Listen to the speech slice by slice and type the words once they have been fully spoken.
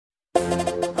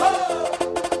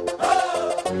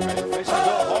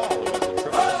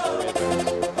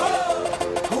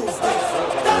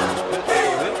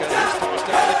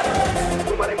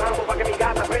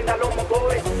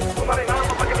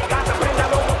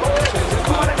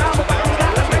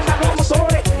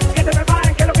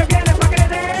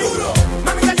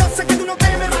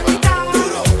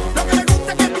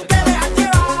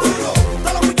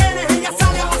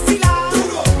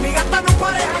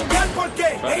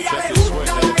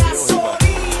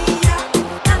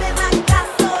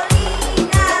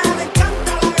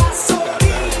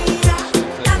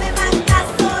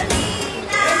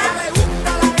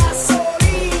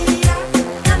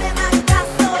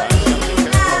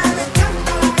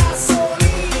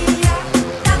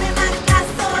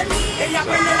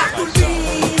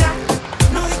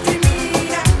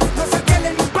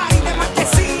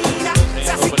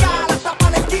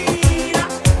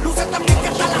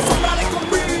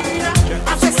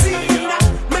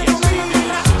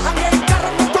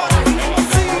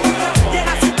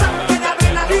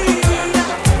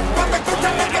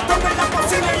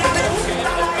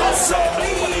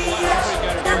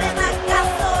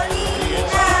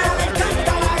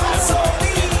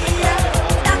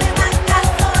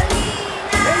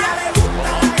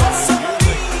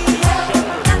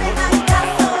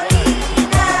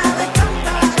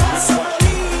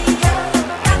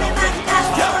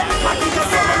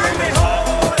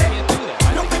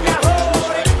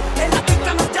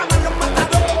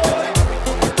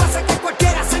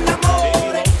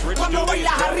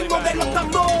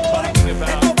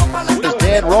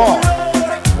Dead wrong.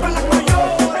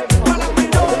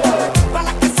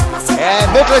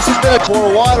 And Nicholas has been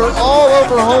pour water all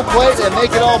over home plate and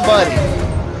make it all muddy.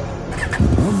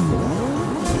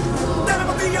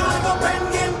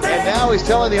 And now he's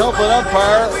telling the home plate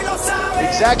umpire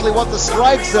exactly what the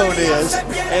strike zone is.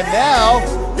 And now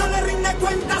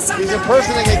he's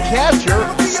impersonating a catcher,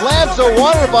 slams the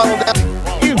water bottle down.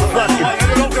 You fucking,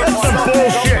 that's some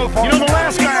bullshit. You know the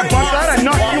last guy I bumped out, I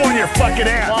knocked you on your fucking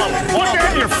ass. Look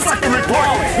at your fucking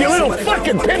report, you little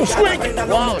fucking pipsqueak.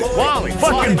 Wally,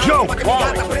 fucking joke.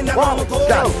 Wally,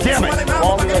 God damn it.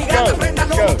 Wally, let's go.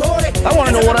 I want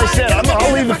to know what I said.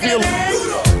 I'll leave the field.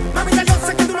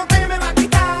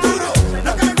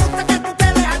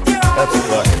 That's a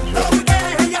fucking joke.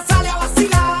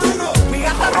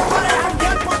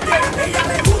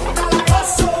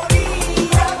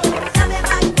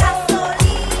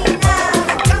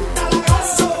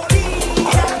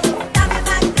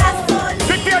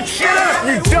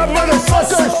 You dumb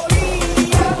motherfuckers!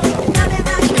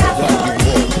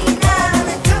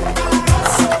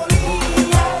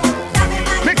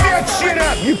 Pick that shit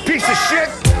up, you piece of shit!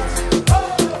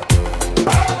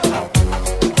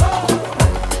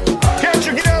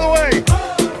 Catcher, get out of the way!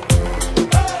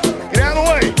 Get out of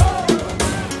the way!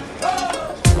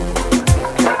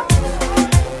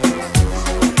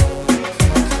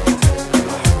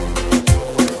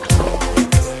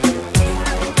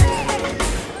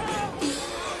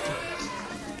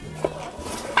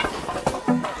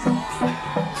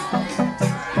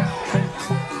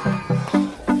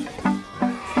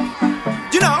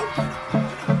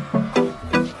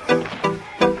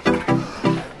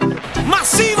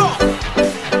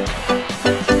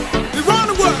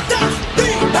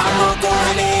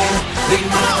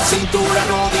 Cintura,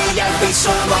 rodilla, el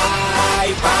piso va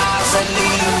y pasa el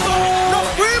limbo. ¡Nos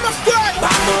fuimos, pues!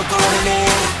 Vamos con el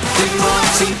ritmo,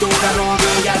 cintura,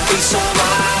 rodilla, el piso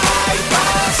va.